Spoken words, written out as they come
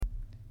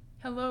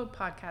Hello,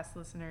 podcast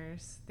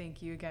listeners.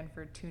 Thank you again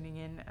for tuning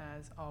in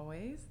as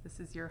always. This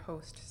is your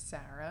host,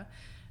 Sarah,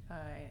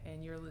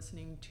 and you're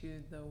listening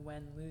to the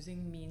When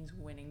Losing Means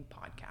Winning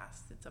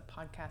podcast. It's a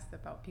podcast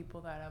about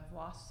people that have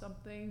lost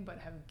something but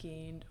have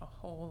gained a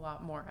whole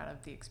lot more out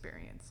of the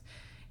experience.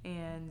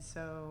 And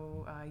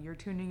so you're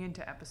tuning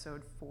into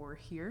episode 4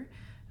 here.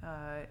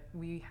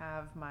 We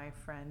have my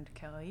friend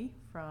Kelly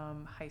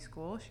from high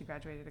school. She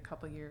graduated a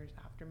couple years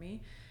after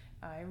me.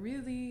 I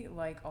really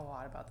like a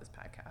lot about this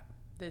podcast.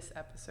 This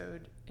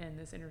episode and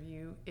this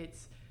interview,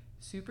 it's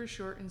super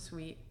short and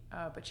sweet,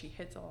 but she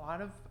hits a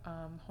lot of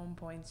home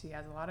points. She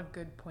has a lot of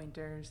good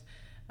pointers,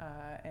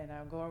 and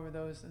I'll go over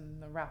those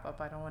in the wrap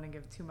up. I don't want to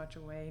give too much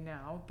away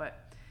now,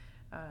 but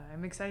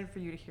I'm excited for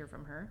you to hear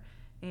from her.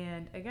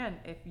 And again,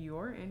 if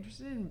you're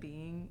interested in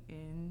being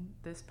in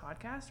this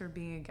podcast or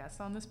being a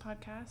guest on this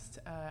podcast,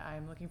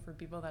 I'm looking for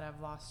people that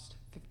have lost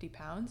 50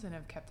 pounds and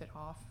have kept it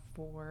off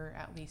for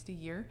at least a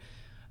year.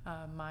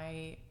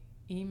 My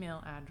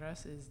email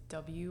address is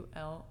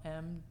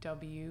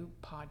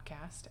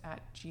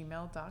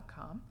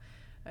wlmwpodcast@gmail.com.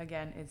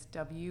 Again, it's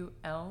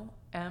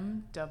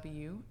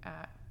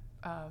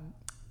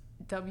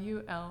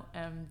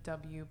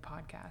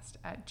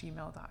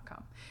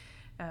wlmwpodcast@gmail.com.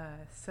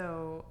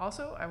 So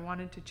also I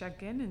wanted to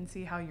check in and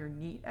see how your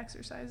NEAT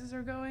exercises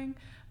are going.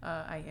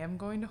 I am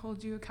going to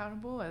hold you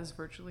accountable as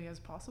virtually as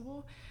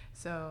possible.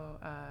 So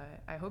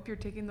I hope you're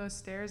taking those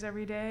stairs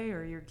every day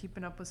or you're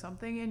keeping up with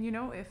something. And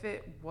if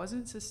it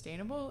wasn't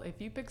sustainable, if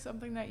you pick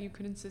something that you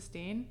couldn't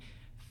sustain,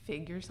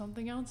 figure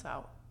something else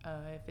out.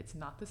 If it's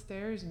not the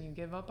stairs and you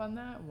give up on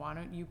that, why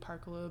don't you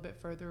park a little bit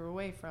further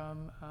away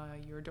from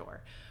your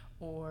door?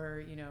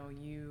 Or,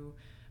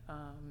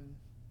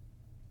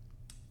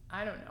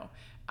 I don't know.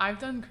 I've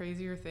done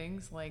crazier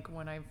things, like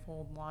when I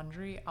fold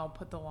laundry, I'll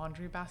put the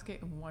laundry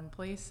basket in one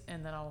place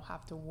and then I'll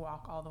have to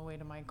walk all the way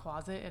to my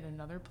closet at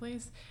another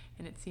place.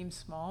 And it seems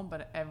small,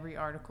 but every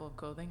article of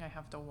clothing, I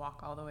have to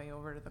walk all the way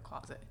over to the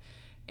closet.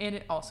 And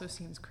it also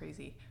seems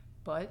crazy,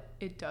 but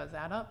it does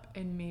add up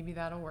and maybe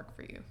that'll work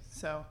for you.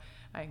 So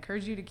I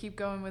encourage you to keep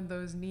going with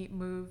those neat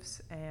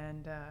moves.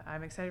 And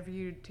I'm excited for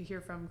you to hear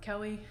from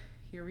Kelly.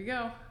 Here we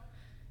go.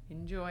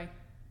 Enjoy.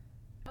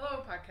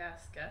 Hello,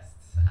 podcast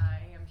guests. I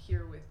am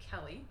here with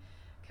Kelly.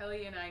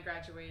 Kelly and I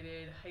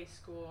graduated high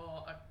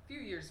school a few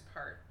years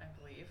apart, I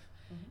believe.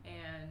 Mm-hmm.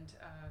 And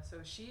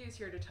so she is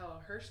here to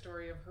tell her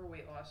story of her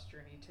weight loss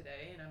journey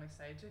today, and I'm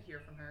excited to hear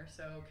from her.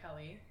 So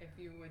Kelly, if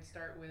you would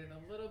start with a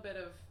little bit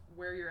of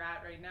where you're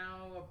at right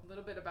now, a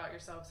little bit about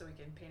yourself so we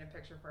can paint a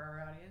picture for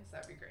our audience,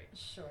 that'd be great.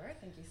 Sure.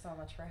 Thank you so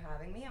much for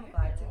having me. I'm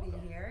glad to be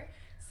here.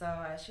 So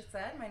as she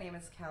said, my name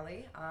is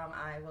Kelly.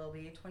 I will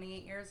be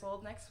 28 years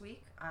old next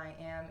week. I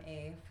am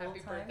a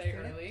full-time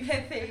student. Early.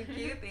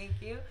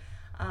 Thank you.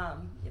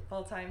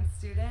 Full-time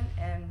student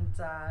and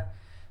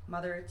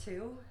mother of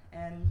 2,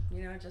 and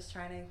just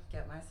trying to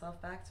get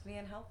myself back to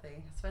being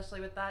healthy,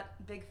 especially with that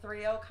big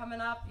 3-0 coming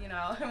up.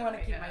 I want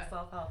to keep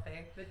myself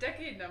healthy. The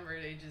decade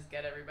number, they just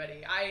get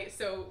everybody.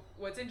 So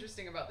what's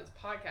interesting about this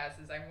podcast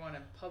is I want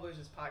to publish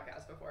this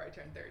podcast before I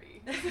turn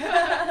 30.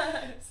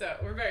 So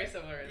we're very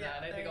similar in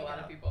that. I think a lot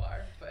of people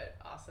are, but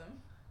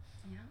awesome.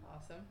 Yeah.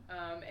 Awesome.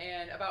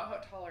 And about how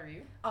tall are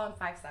you? Oh, I'm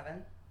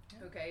 5'7".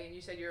 Okay, and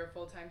you said you're a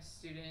full-time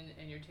student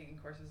and you're taking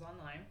courses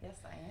online.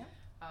 Yes, I am.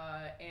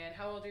 And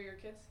how old are your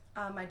kids?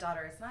 My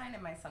daughter is 9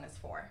 and my son is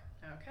 4.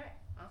 Okay,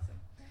 awesome.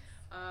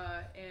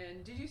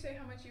 And did you say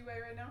how much you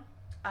weigh right now?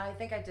 I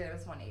think I did. It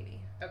was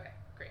 180. Okay,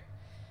 great.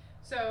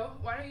 So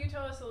why don't you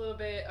tell us a little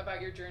bit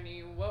about your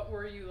journey? What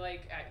were you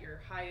like at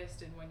your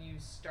highest and when you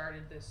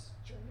started this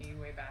journey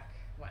way back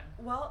when?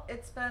 Well,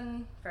 it's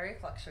been very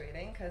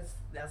fluctuating because,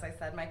 as I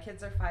said, my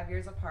kids are 5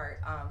 years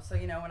apart. So,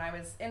 when I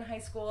was in high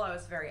school, I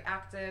was very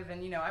active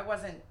and, I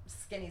wasn't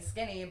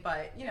skinny,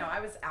 but,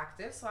 I was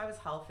active, so I was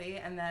healthy.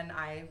 And then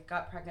I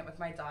got pregnant with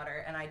my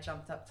daughter and I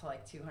jumped up to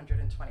like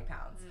 220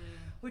 pounds,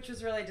 which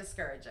was really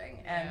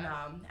discouraging.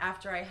 Yeah. And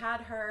after I had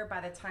her,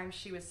 by the time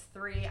she was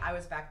 3, I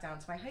was back down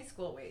to my high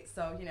school weight.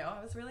 So, I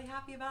was really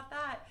happy about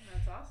that.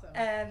 That's awesome.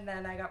 And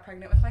then I got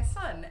pregnant with my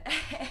son.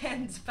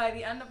 And by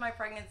the end of my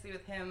pregnancy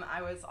with him,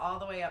 I was all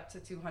the way up to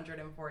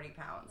 240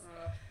 pounds.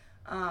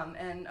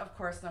 And of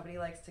course, nobody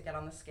likes to get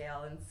on the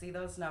scale and see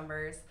those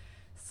numbers.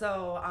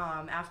 So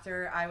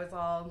after I was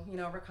all,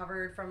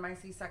 recovered from my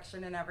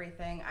C-section and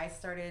everything, I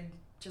started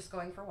just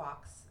going for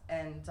walks.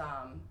 And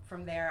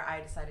from there,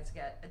 I decided to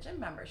get a gym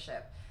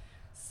membership.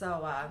 So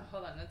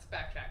hold on, let's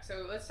backtrack.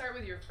 So let's start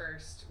with your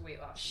first weight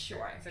loss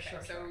experience. Okay,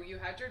 so you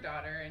had your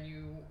daughter and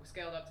you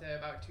scaled up to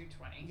about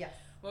 220. Yes.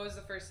 What was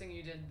the first thing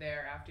you did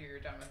there after you were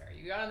done with her?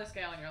 You got on the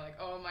scale and you're like,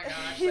 oh my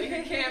gosh,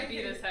 I can't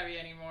be this heavy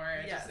anymore.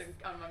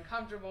 I'm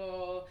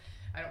uncomfortable.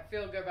 I don't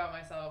feel good about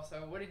myself.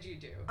 So what did you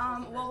do?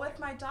 Well, with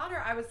my daughter,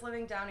 I was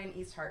living down in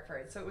East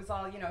Hartford. So it was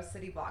all,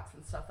 city blocks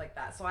and stuff like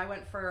that. So I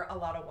went for a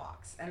lot of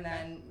walks. And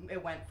then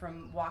it went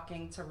from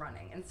walking to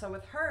running. And so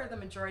with her, the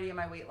majority of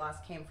my weight loss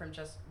came from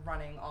just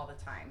running all the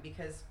time.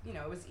 Because,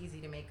 it was easy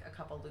to make a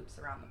couple loops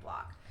around the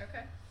block.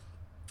 Okay.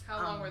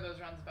 How long were those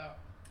runs about?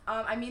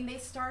 They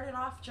started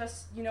off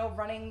just,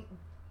 running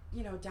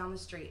down the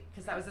street,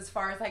 because that was as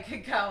far as I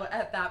could go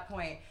at that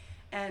point.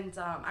 And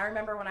I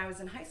remember when I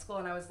was in high school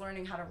and I was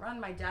learning how to run,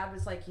 my dad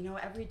was like,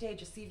 every day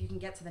just see if you can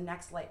get to the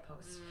next light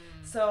post.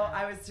 So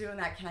I was doing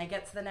that. Can I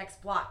get to the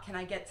next block? Can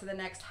I get to the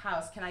next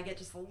house? Can I get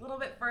just a little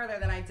bit further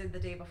than I did the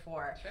day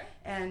before? Sure.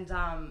 And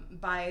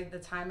by the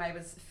time I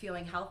was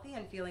feeling healthy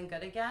and feeling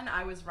good again,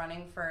 I was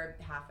running for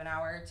half an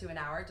hour to an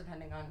hour,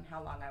 depending on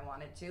how long I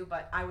wanted to.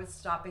 But I was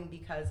stopping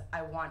because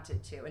I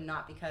wanted to, and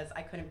not because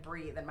I couldn't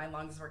breathe and my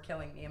lungs were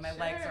killing me and my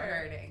legs were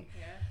hurting.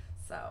 Yeah.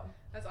 So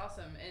that's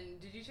awesome. And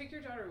did you take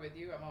your daughter with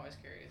you? I'm always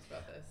curious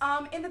about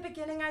this. In the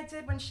beginning I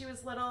did when she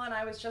was little and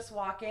I was just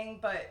walking,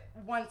 but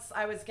once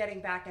I was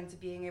getting back into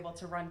being able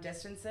to run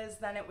distances,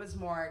 then it was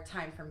more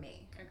time for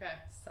me. Okay.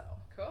 So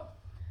cool.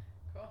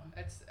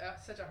 It's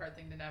such a hard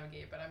thing to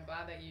navigate, but I'm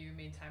glad that you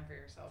made time for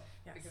yourself.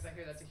 Yes. Because I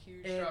hear that's a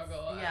huge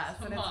struggle. Yes,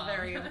 and mom. It's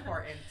very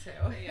important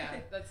too.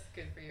 Yeah, that's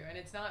good for you. And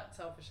it's not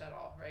selfish at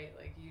all, right?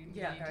 Like you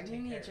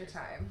need your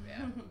time.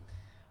 Yeah.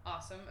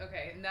 Awesome.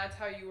 Okay, and that's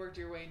how you worked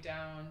your way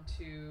down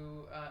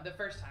to the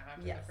first time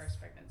after the first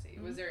pregnancy.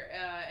 Mm-hmm. Was there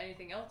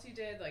anything else you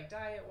did, like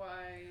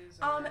diet-wise?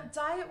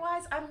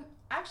 Diet-wise, I'm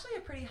actually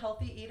a pretty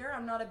healthy eater.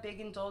 I'm not a big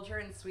indulger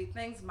in sweet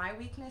things. My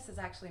weakness is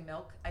actually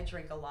milk. I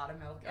drink a lot of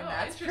milk, and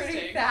that's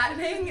pretty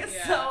fattening.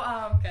 Yeah,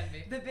 so can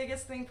be. The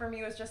biggest thing for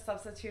me was just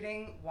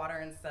substituting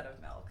water instead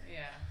of milk.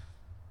 Yeah.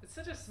 It's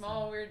such a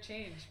small, weird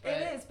change. But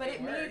it is, but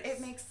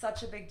it makes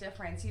such a big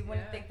difference. You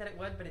wouldn't think that it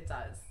would, but it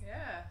does.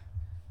 Yeah.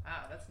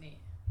 Wow, that's neat.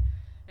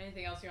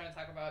 Anything else you want to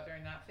talk about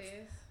during that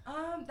phase?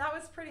 That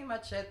was pretty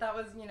much it. That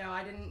was,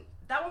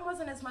 that one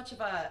wasn't as much of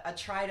a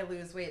try to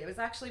lose weight. It was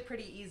actually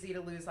pretty easy to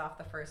lose off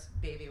the first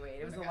baby weight.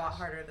 It was a lot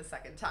harder the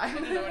second time.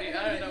 I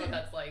don't know what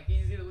that's like.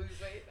 Easy to lose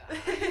weight?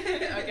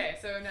 Okay,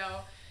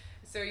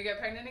 so you get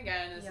pregnant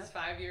again. This is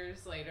 5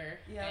 years later,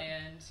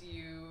 and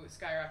you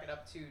skyrocket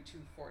up to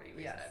 240,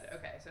 we said.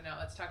 Okay, so now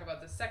let's talk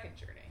about the second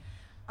journey.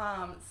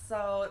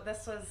 So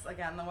this was,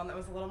 again, the one that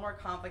was a little more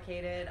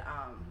complicated.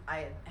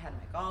 I had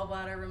my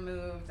gallbladder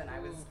removed, and I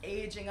was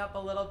aging up a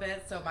little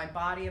bit, so my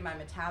body and my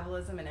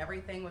metabolism and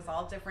everything was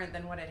all different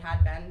than what it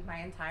had been my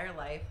entire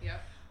life.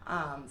 Yep.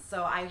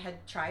 So I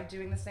had tried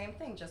doing the same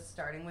thing, just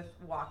starting with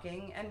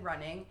walking and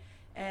running,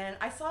 and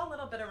I saw a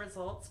little bit of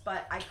results,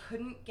 but I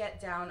couldn't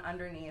get down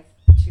underneath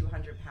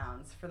 200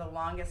 pounds. For the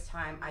longest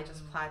time, I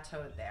just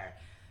plateaued there.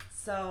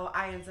 So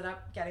I ended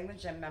up getting the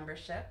gym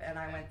membership, and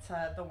I went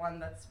to the one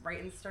that's right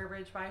in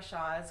Sturbridge by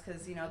Shaw's,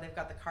 because they've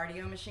got the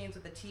cardio machines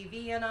with the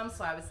TV in them.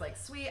 So I was like,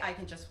 sweet, I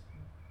can just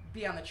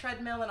be on the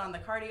treadmill and on the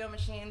cardio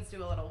machines,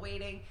 do a little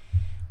weighting.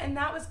 And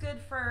that was good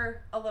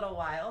for a little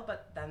while,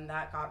 but then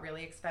that got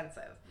really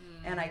expensive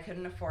and I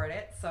couldn't afford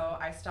it. So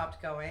I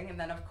stopped going. And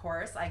then of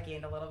course I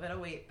gained a little bit of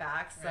weight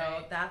back.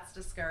 So that's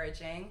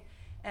discouraging.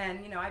 And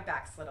I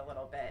backslid a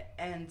little bit.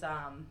 And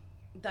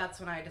that's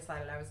when I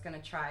decided I was going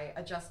to try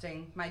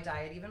adjusting my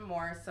diet even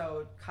more.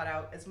 So cut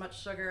out as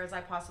much sugar as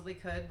I possibly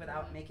could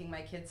without making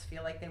my kids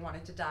feel like they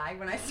wanted to die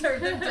when I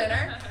served them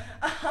dinner.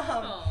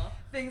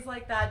 Things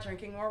like that,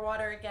 drinking more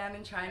water again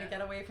and trying to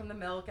get away from the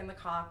milk and the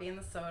coffee and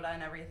the soda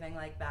and everything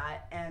like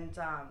that. And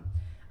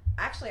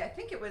actually, I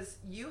think it was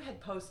you had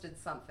posted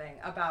something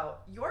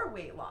about your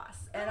weight loss.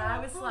 And I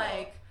was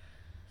like,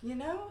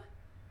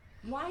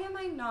 why am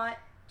I not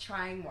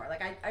trying more?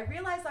 Like I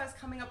realized I was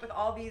coming up with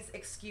all these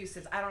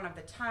excuses. I don't have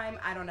the time,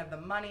 I don't have the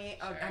money,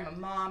 I'm a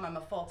mom, I'm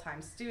a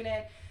full-time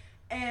student,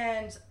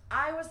 and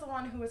I was the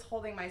one who was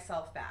holding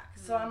myself back.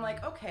 So I'm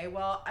like, okay,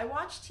 well, I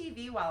watch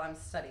TV while I'm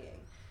studying.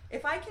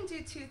 If I can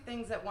do two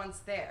things at once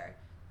there,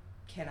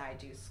 can I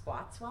do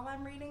squats while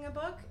I'm reading a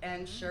book?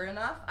 And sure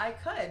enough, I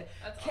could.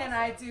 Can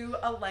I do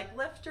a leg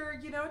lift or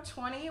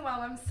 20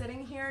 while I'm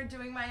sitting here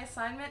doing my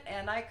assignment?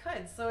 And I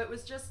could. So it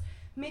was just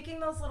making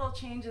those little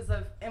changes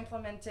of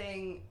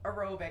implementing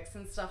aerobics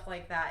and stuff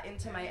like that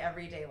into my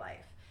everyday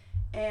life.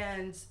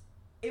 And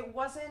it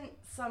wasn't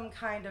some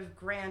kind of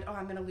grand,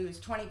 I'm going to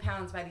lose 20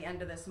 pounds by the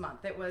end of this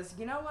month. It was,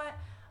 you know what?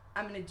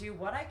 I'm going to do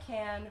what I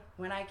can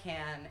when I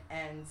can,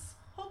 and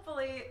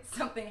hopefully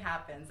something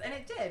happens. And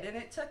it did. And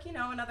it took,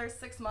 another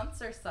 6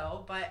 months or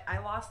so, but I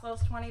lost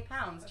those 20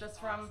 pounds just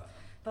from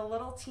the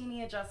little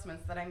teeny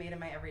adjustments that I made in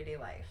my everyday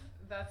life.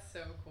 That's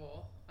so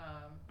cool.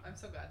 I'm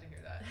so glad to hear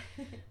that.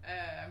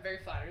 I'm very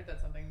flattered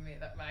that something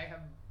that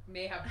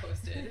may have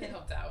posted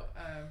helped out,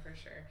 for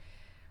sure.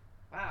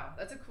 Wow,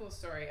 that's a cool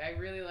story. I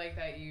really like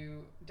that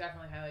you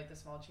definitely highlight the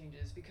small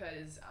changes,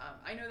 because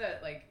I know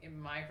that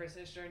in my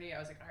fitness journey, I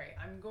was like, all right,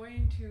 I'm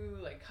going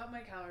to cut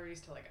my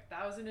calories to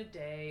 1,000 a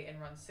day and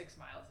run 6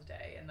 miles a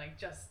day and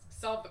just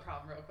solve the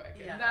problem real quick.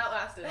 And that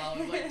lasted all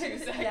of 2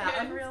 seconds.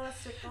 Yeah,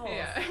 unrealistic goals.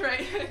 Yeah,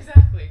 right,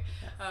 exactly.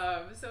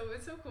 So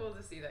it's so cool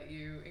to see that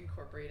you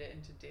incorporate it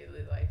into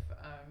daily life.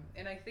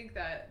 And I think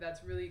that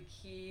that's really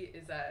key,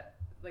 is that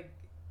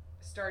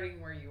starting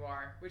where you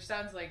are, which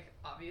sounds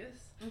obvious,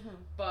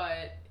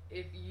 but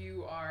if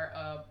you are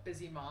a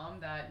busy mom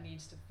that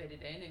needs to fit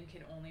it in and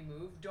can only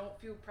move, don't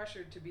feel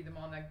pressured to be the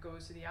mom that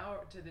goes to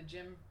the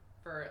gym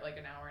for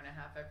an hour and a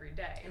half every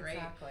day,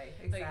 right?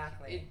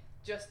 Exactly.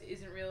 just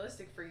isn't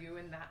realistic for you,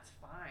 and that's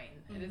fine.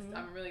 And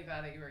I'm really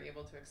glad that you were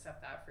able to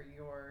accept that for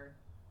your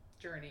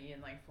journey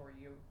and like for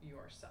you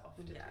yourself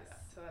to do that.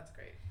 So that's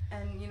great.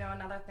 And you know,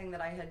 another thing that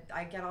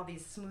I get all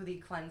these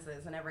smoothie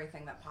cleanses and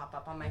everything that pop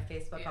up on my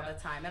Facebook all the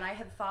time, and I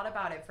had thought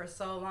about it for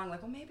so long,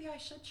 like, well, maybe I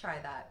should try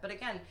that. But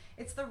again,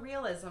 it's the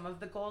realism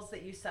of the goals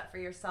that you set for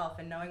yourself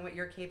and knowing what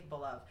you're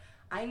capable of.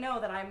 I know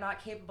that I'm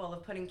not capable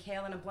of putting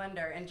kale in a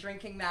blender and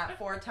drinking that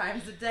 4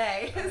 times a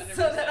day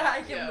so that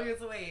I can lose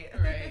weight.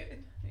 Right.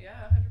 Yeah,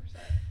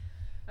 100%.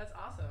 That's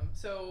awesome.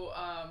 So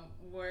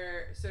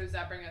so does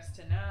that bring us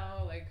to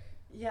now? Like,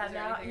 yeah,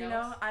 now, you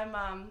know,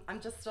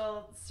 I'm just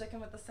still sticking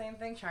with the same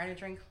thing, trying to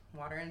drink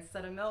water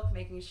instead of milk,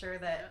 making sure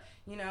that,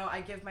 you know, I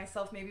give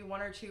myself maybe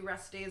 1 or 2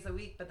 rest days a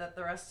week, but that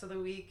the rest of the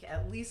week,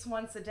 at least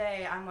once a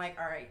day, I'm like,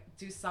 all right,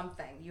 do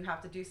something. You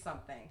have to do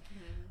something.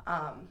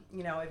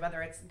 You know,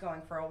 whether it's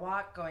going for a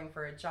walk, going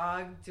for a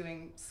jog,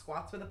 doing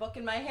squats with a book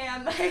in my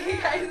hand, like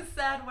I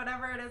said,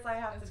 whatever it is I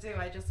have to do,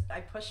 I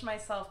push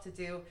myself to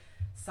do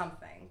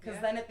something. Because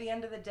then at the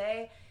end of the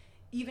day,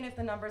 even if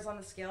the numbers on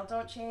the scale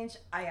don't change,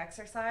 I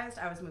exercised,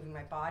 I was moving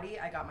my body,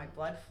 I got my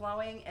blood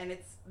flowing, and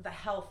it's the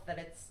health that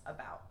it's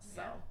about.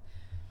 So,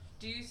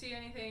 do you see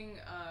anything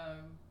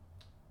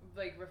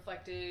like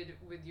reflected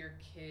with your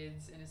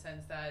kids in a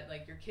sense that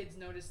like your kids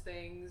notice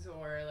things,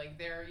 or like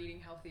they're eating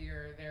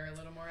healthier, they're a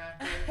little more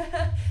active?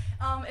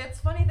 It's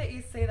funny that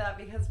you say that,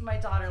 because my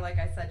daughter, like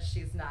I said,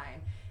 she's 9.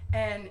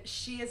 And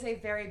she is a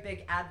very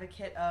big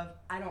advocate of,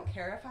 I don't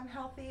care if I'm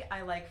healthy,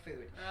 I like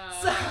food.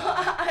 So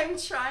I'm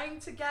trying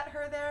to get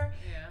her there.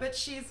 But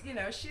she's, you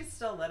know, she's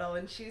still little,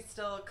 and she's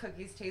still,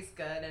 cookies taste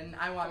good, and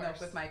I want milk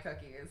with my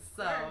cookies.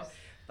 So,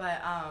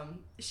 but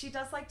she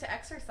does like to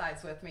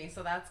exercise with me,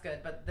 so that's good.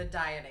 But the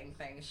dieting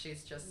thing,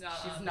 she's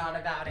not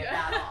about it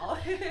at all.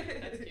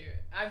 That's cute.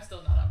 I'm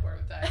still not on board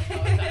with dieting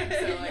all the time,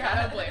 so like,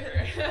 I don't blame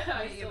her.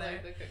 I still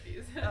like the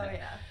cookies. Oh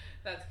yeah.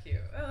 That's cute.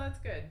 Oh, that's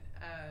good.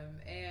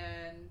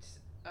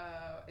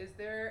 Is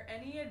there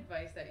any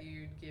advice that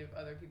you'd give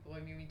other people?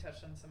 I mean, we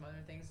touched on some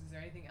other things. Is there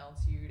anything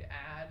else you'd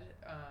add?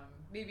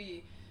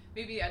 Maybe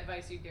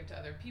advice you'd give to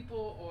other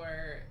people,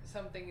 or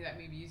something that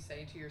maybe you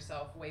say to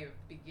yourself way at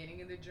the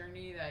beginning of the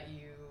journey that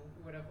you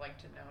would have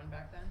liked to known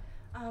back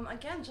then?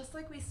 Again, just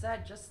like we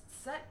said,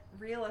 just set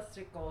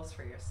realistic goals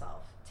for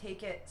yourself.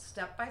 Take it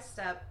step by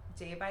step,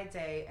 day by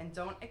day, and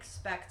don't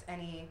expect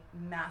any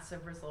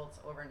massive results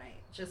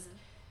overnight. Just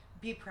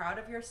be proud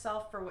of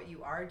yourself for what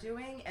you are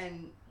doing,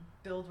 and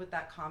build with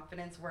that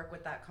confidence, work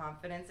with that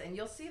confidence, and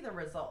you'll see the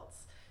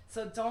results.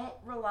 So don't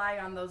rely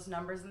on those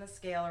numbers in the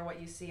scale or what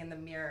you see in the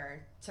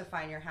mirror to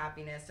find your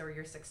happiness or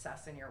your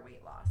success in your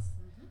weight loss.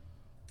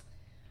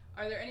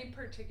 Are there any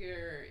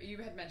particular, you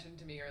had mentioned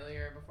to me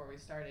earlier before we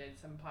started,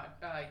 some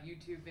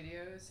YouTube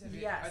videos?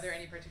 Yes. Are there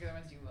any particular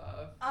ones you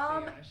love that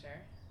you want to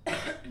share?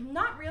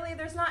 Not really.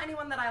 There's not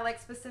anyone that I like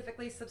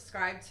specifically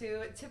subscribe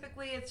to.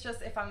 Typically, it's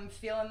just if I'm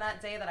feeling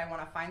that day that I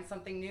want to find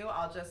something new,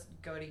 I'll just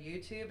go to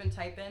YouTube and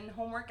type in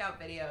home workout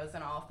videos,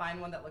 and I'll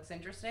find one that looks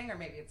interesting, or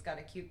maybe it's got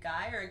a cute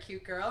guy or a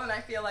cute girl, and I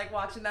feel like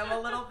watching them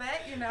a little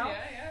bit, you know?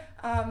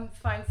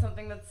 Find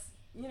something that's,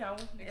 you know,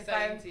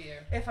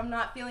 if I'm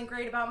not feeling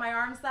great about my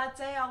arms that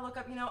day, I'll look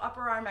up, you know,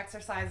 upper arm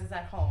exercises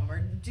at home, or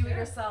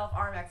do-it-yourself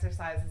arm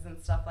exercises and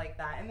stuff like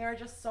that. And there are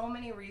just so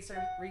many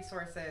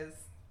resources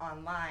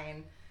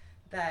online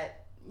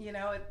that, you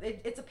know,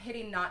 it's a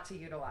pity not to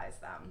utilize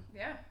them.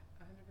 Yeah,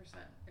 100%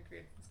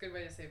 agreed. It's a good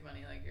way to save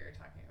money, like you're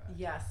talking about.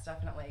 Yes,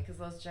 definitely, because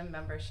those gym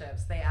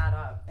memberships, they add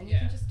up, and you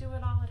can just do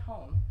it all at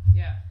home.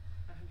 Yeah,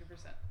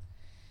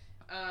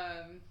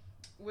 100%.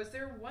 Was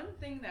there one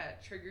thing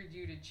that triggered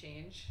you to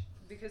change?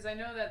 Because I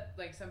know that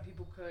like some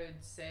people could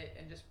sit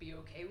and just be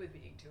okay with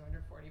being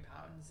 240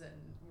 pounds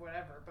and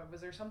whatever, but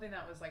was there something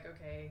that was like,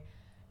 okay,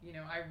 you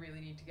know, I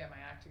really need to get my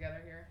act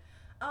together here?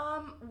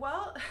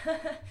 Well,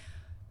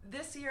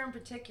 this year in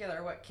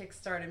particular, what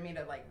kickstarted me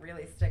to like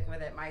really stick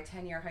with it, my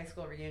 10-year high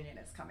school reunion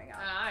is coming up.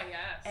 Ah,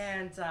 yes.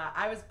 And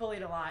I was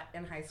bullied a lot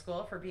in high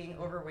school for being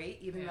overweight,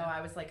 even though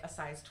I was like a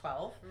size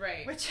 12.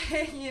 Right. Which,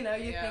 you know,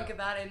 you think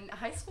about it, and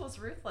high school's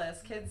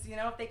ruthless. Kids, you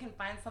know, if they can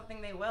find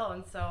something, they will.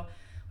 And so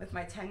with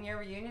my 10-year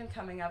reunion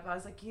coming up, I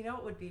was like, you know,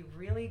 it would be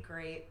really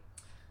great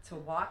to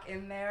walk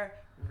in there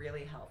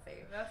really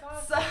healthy. That's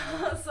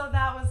awesome. So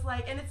that was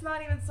like, and it's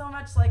not even so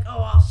much like,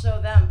 oh, I'll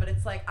show them, but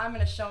it's like, I'm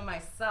going to show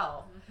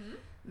myself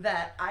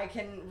that I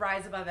can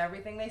rise above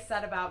everything they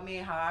said about me,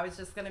 how I was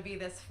just going to be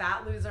this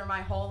fat loser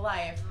my whole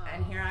life.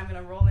 And here I'm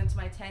going to roll into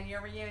my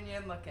 10-year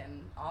reunion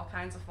looking all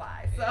kinds of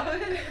fly. So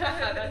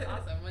that's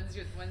awesome. When's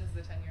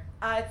the 10-year?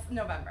 It's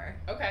November.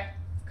 Okay.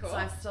 Cool. So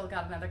I've still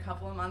got another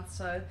couple of months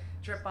to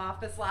drip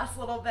off this last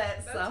little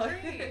bit. That's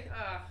great.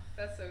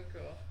 That's so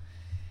cool.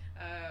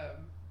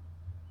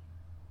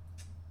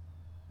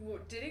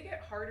 Did it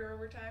get harder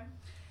over time?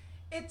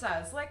 It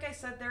does. Like I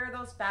said, there are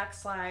those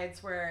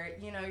backslides where,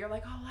 you know, you're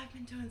like, oh, I've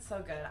been doing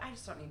so good. I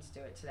just don't need to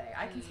do it today.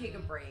 I can take a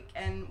break.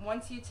 And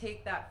once you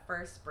take that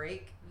first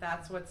break,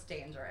 that's what's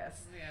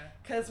dangerous. Yeah.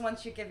 Because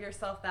once you give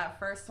yourself that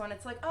first one,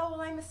 it's like, oh,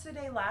 well, I missed a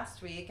day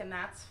last week, and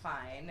that's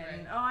fine.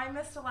 And, oh, I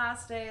missed a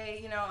last day,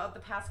 you know, of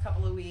the past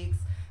couple of weeks.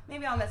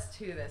 Maybe I'll miss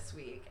 2 this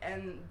week.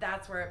 And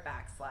that's where it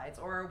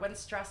backslides. Or when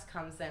stress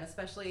comes in,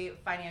 especially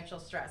financial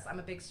stress. I'm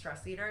a big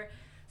stress eater.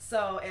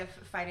 So if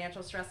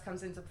financial stress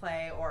comes into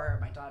play, or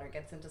my daughter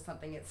gets into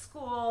something at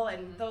school,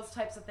 and those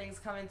types of things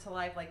come into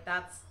life, like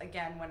that's,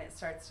 again, when it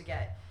starts to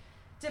get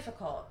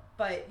difficult.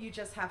 But you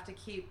just have to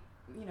keep,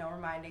 you know,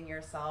 reminding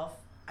yourself,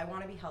 I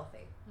want to be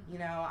healthy. You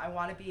know, I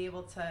want to be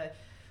able to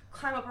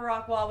climb up a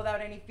rock wall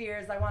without any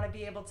fears. I want to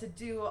be able to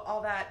do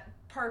all that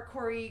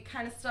parkour-y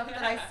kind of stuff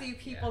that I see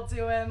people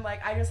doing.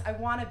 Like, I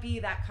want to be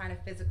that kind of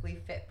physically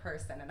fit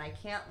person, and I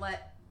can't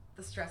let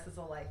the stresses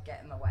of life get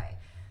in the way.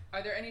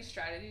 Are there any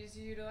strategies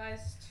you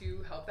utilize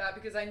to help that?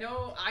 Because I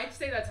know I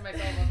say that to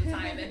myself all the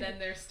time, and then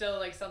there's still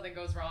like something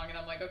goes wrong, and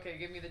I'm like, okay,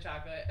 give me the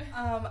chocolate.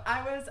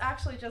 I was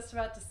actually just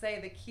about to say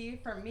the key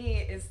for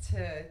me is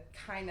to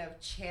kind of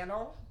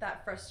channel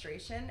that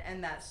frustration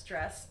and that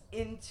stress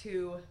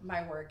into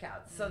my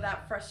workouts. So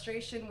that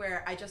frustration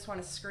where I just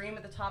want to scream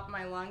at the top of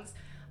my lungs,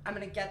 I'm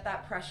going to get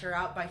that pressure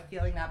out by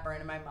feeling that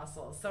burn in my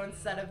muscles. So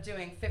instead of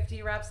doing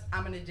 50 reps,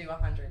 I'm going to do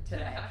 100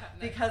 today. Nice.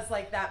 Because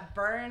like that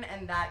burn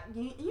and that,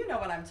 you know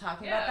what I'm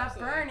talking about, that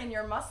absolutely. Burn in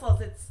your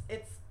muscles,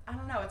 it's I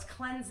don't know, it's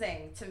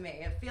cleansing to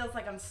me. It feels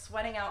like I'm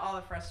sweating out all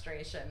the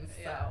frustrations.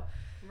 So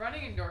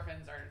running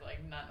endorphins are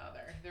like none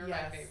other. They're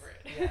my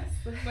favorite. Yes.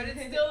 But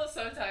it's still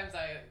sometimes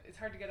it's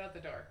hard to get out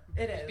the door.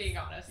 It is. Just being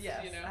honest.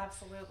 Yes, you know?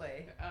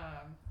 Absolutely.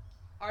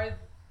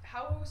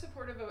 How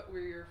supportive were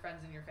your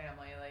friends and your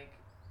family? Like,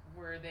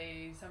 were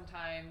they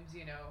sometimes,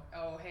 you know,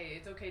 oh, hey,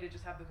 it's okay to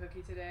just have the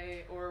cookie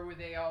today? Or were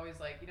they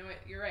always like, you know what,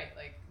 you're right,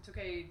 like, it's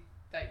okay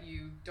that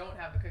you don't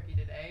have the cookie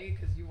today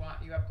because you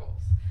have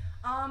goals?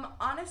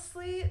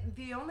 Honestly,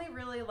 the only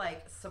really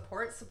like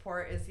support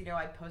is, you know,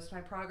 I post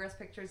my progress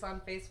pictures on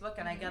Facebook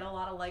and I get a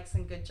lot of likes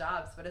and good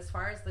jobs. But as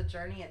far as the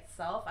journey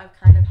itself, I've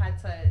kind of had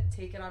to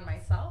take it on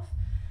myself.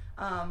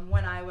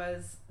 When I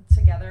was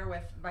together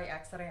with my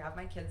ex that I have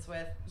my kids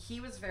with, he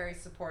was very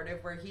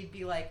supportive, where he'd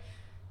be like,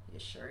 you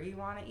sure you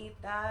want to eat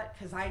that?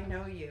 Because I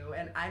know you,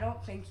 and I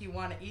don't think you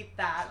want to eat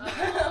that.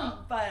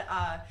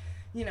 But,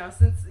 you know,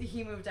 since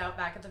he moved out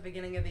back at the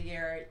beginning of the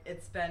year,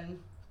 it's been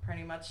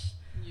pretty much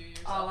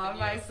all on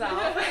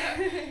myself.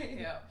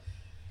 Yeah.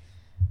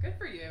 Good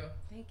for you.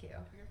 Thank you.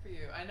 Good for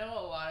you. I know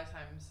a lot of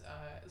times,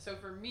 so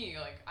for me,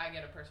 like, I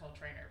get a personal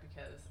trainer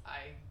because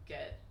I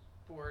get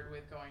bored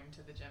with going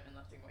to the gym and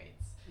lifting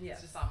weights. Yes.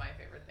 It's just not my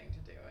favorite thing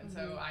to do. And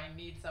so I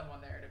need someone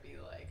there to be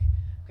like,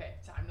 okay,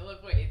 time to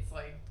lift weights,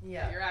 like,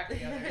 get your act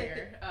together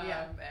here.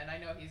 And I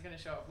know he's going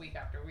to show up week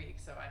after week,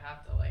 so I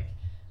have to, like,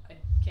 I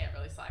can't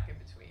really slack in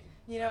between.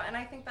 You know, and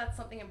I think that's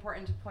something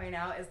important to point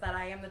out, is that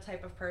I am the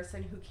type of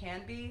person who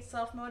can be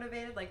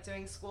self-motivated, like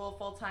doing school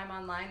full-time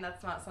online.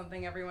 That's not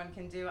something everyone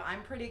can do.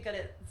 I'm pretty good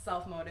at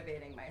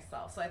self-motivating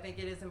myself, so I think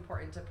it is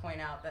important to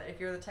point out that if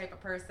you're the type of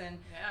person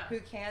who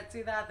can't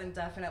do that, then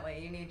definitely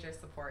you need your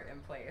support in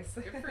place.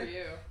 Good for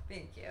you.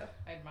 Thank you.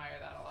 I admire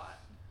that a lot.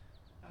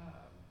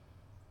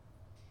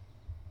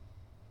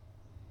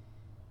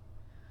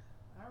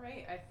 All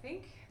right, I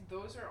think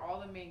those are all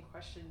the main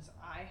questions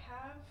I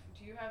have.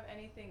 Do you have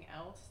anything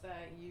else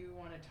that you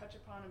want to touch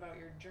upon about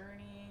your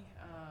journey?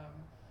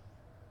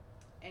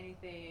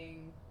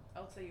 Anything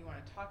else that you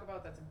want to talk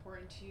about that's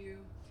important to you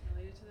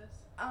related to this?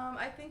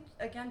 I think,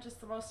 again, just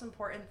the most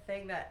important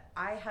thing that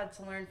I had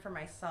to learn for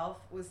myself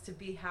was to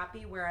be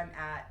happy where I'm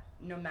at,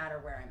 no matter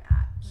where I'm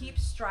at. Keep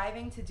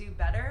striving to do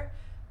better,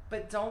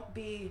 but don't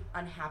be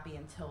unhappy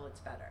until it's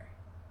better.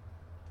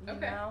 You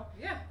know?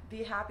 Yeah.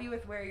 Be happy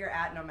with where you're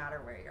at, no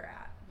matter where you're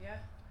at. Yeah.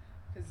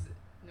 Because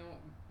no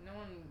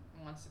one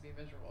wants to be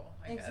miserable.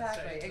 I Exactly.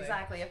 guess, right?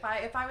 Exactly.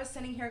 If I was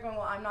sitting here going,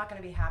 well, I'm not going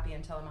to be happy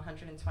until I'm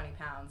 120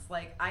 pounds.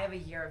 Like, I have a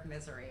year of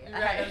misery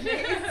ahead of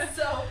me.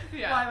 So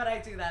why would I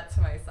do that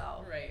to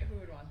myself? Right. Who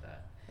would want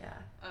that? Yeah.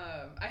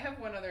 I have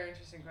one other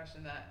interesting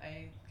question that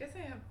I guess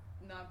I have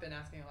not been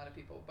asking a lot of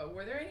people, but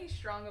were there any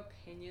strong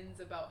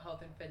opinions about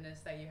health and fitness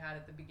that you had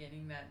at the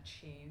beginning that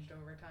changed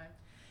over time?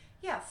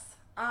 Yes.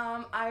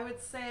 I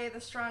would say the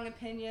strong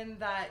opinion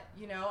that,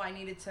 you know, I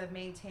needed to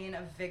maintain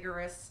a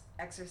vigorous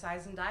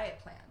exercise and diet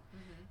plan.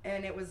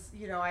 And it was,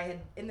 you know, I had,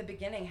 in the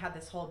beginning, had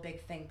this whole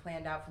big thing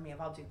planned out for me of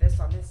I'll do this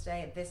on this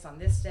day and this on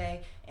this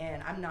day,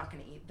 and I'm not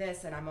going to eat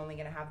this, and I'm only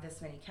going to have this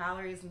many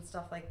calories and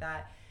stuff like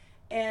that.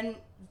 And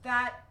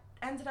that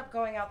ended up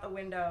going out the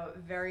window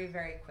very,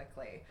 very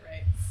quickly.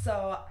 Right.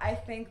 So I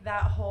think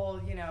that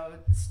whole, you know,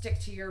 stick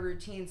to your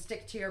routine,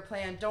 stick to your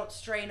plan, don't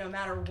stray no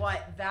matter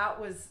what,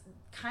 that was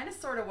kind of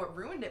sort of what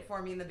ruined it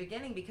for me in the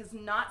beginning, because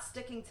not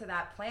sticking to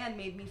that plan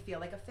made me feel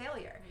like a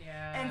failure.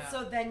 Yeah. And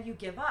so then you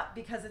give up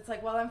because it's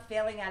like, well, I'm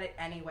failing at it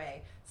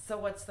anyway, so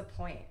what's the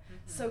point?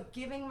 So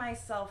giving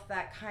myself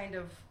that kind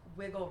of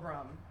wiggle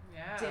room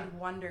did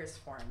wonders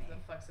for me. The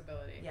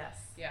flexibility. Yes.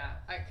 Yeah,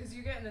 because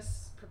you get in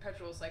this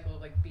perpetual cycle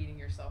of like beating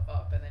yourself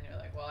up, and then you're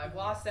like, well, I've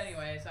lost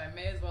anyway, so I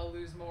may as well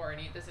lose more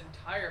and eat this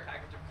entire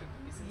package of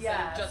cookies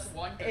instead of just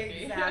one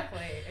cookie.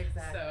 Exactly.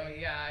 So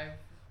yeah,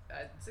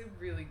 it's a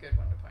really good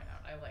one to point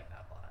out. I like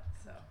that a lot.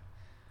 So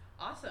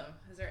awesome.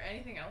 Is there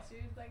anything else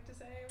you'd like to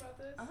say about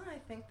this? I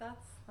think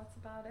that's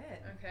about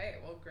it. Okay,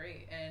 well,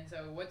 great. And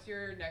so what's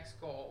your next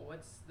goal?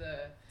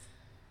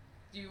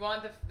 Do you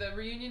want the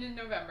reunion in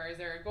November? Is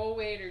there a goal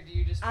weight, or do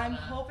you just I'm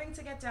hoping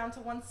to get down to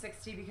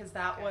 160 because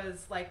that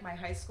was like my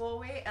high school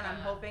weight, and I'm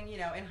hoping,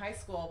 in high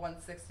school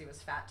 160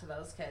 was fat to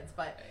those kids,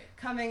 but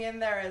coming in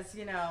there as,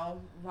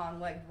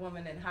 long-legged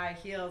woman in high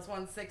heels,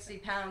 160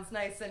 pounds,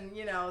 nice and,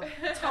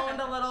 toned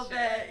a little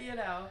bit,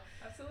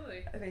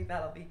 Absolutely. I think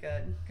that'll be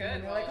good. Good.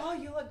 And they're like, oh,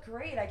 you look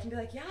great. I can be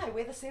like, yeah, I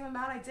weigh the same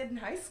amount I did in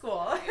high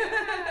school.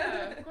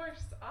 Yeah, of course.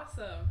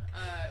 Awesome.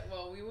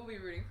 Well, we will be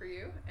rooting for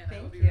you, and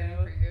I will be Thank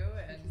rooting for you.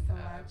 Thank you so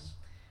much.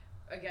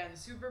 Again,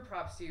 super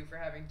props to you for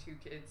having 2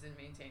 kids and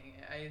maintaining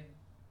it.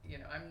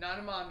 I'm not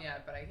a mom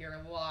yet, but I hear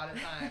a lot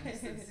of times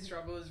the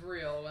struggle is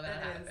real when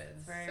that happens.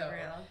 It's very so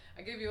real.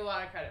 I give you a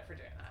lot of credit for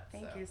doing that.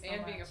 Thank you so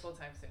and much. being a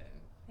full-time student.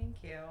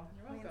 Thank you. You're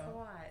welcome. It means a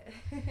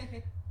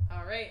lot.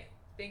 All right.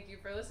 Thank you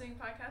for listening,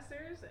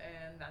 podcasters,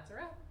 and that's a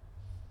wrap.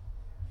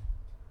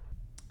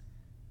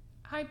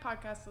 Hi,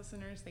 podcast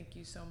listeners. Thank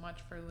you so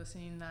much for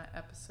listening to that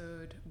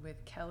episode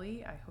with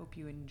Kelly. I hope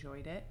you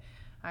enjoyed it.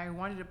 I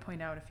wanted to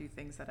point out a few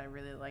things that I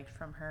really liked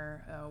from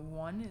her.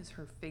 One is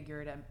her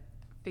figure it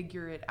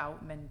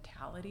out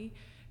mentality.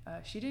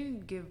 She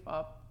didn't give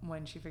up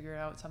when she figured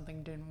out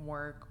something didn't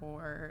work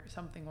or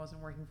something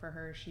wasn't working for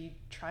her. She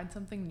tried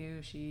something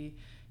new. She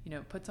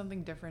put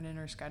something different in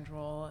her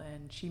schedule,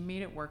 and she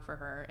made it work for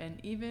her. And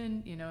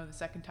even, the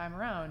second time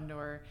around,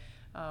 or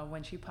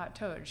when she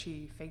plateaued,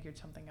 she figured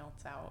something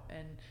else out.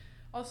 And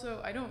also,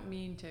 I don't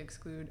mean to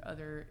exclude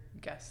other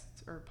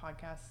guests or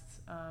podcasts,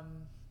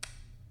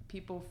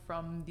 people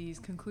from these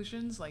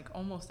conclusions. Like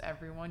almost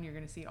everyone you're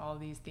going to see all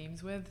these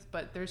themes with,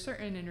 but there's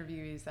certain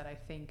interviewees that I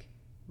think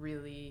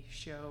really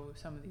show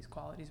some of these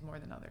qualities more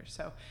than others.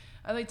 So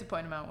I like to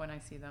point them out when I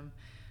see them.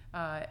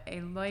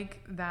 I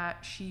like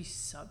that she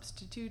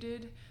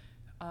substituted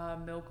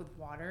milk with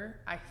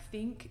water. I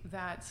think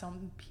that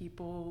some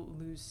people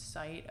lose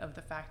sight of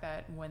the fact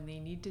that when they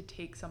need to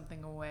take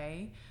something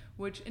away,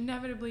 which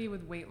inevitably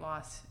with weight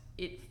loss,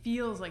 it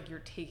feels like you're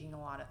taking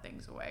a lot of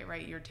things away,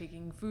 right? You're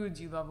taking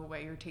foods you love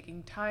away. You're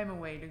taking time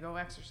away to go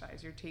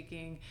exercise. You're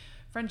taking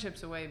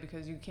friendships away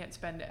because you can't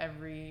spend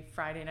every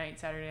Friday night,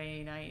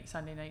 Saturday night,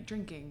 Sunday night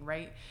drinking,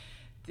 right?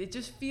 It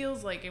just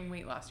feels like in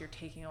weight loss, you're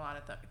taking a lot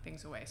of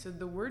things away. So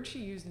the word she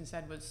used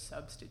instead was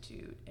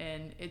substitute.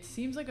 And it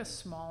seems like a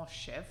small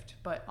shift,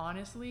 but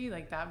honestly,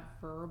 like that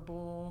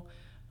verbal,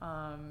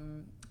 I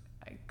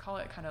call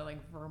it kind of like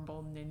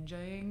verbal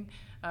ninjaing.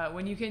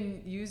 When you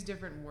can use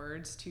different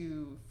words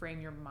to frame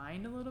your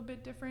mind a little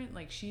bit different,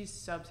 like she's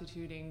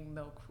substituting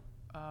milk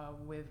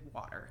with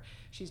water.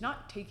 She's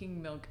not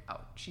taking milk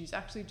out. She's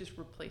actually just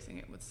replacing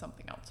it with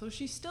something else. So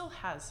she still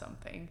has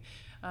something,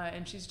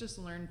 and she's just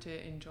learned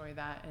to enjoy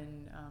that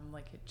and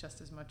like it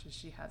just as much as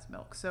she has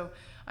milk. So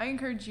I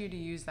encourage you to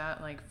use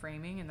that like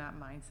framing and that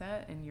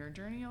mindset in your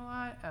journey a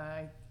lot.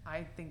 I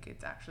think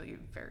it's actually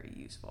very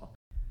useful.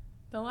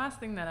 The last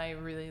thing that I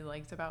really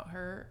liked about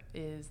her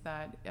is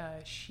that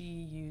she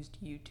used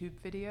YouTube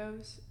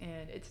videos,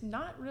 and it's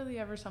not really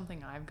ever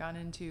something I've gone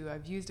into.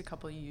 I've used a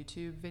couple of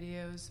YouTube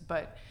videos,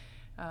 but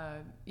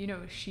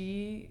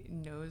she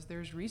knows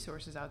there's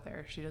resources out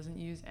there. She doesn't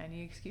use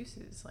any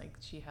excuses. Like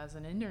she has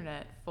an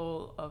internet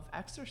full of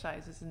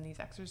exercises, and these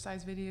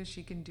exercise videos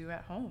she can do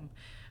at home.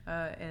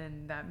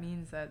 And that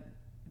means that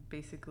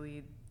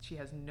basically she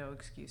has no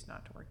excuse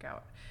not to work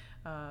out.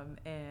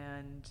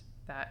 And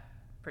that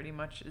pretty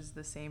much is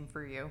the same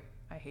for you.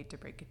 I hate to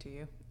break it to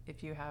you.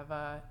 If you have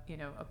a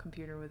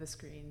computer with a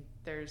screen,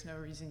 there's no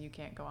reason you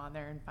can't go on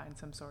there and find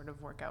some sort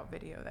of workout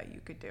video that you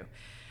could do.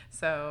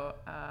 So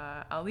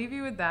I'll leave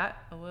you with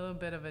that, a little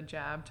bit of a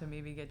jab to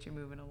maybe get you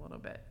moving a little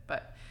bit.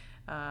 But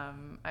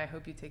I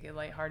hope you take it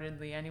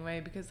lightheartedly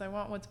anyway, because I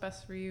want what's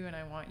best for you, and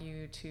I want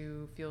you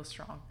to feel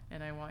strong,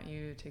 and I want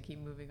you to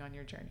keep moving on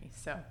your journey.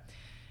 So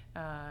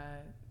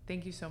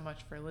thank you so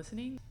much for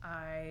listening.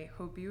 I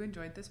hope you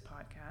enjoyed this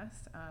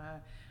podcast.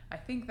 I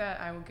think that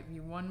I will give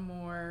you one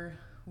more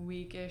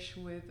week-ish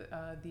with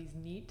these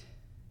NEAT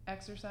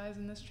exercise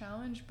in this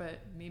challenge, but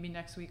maybe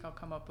next week I'll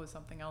come up with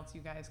something else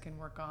you guys can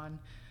work on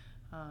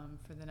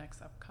for the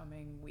next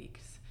upcoming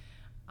weeks.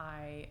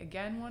 I,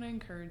 again, want to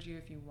encourage you,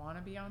 if you want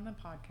to be on the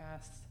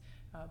podcast,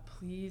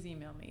 please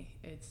email me.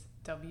 It's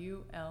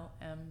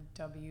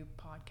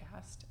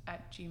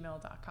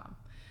WLMWpodcast@gmail.com.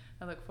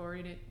 I look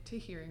forward to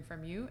hearing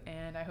from you,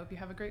 and I hope you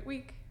have a great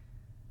week.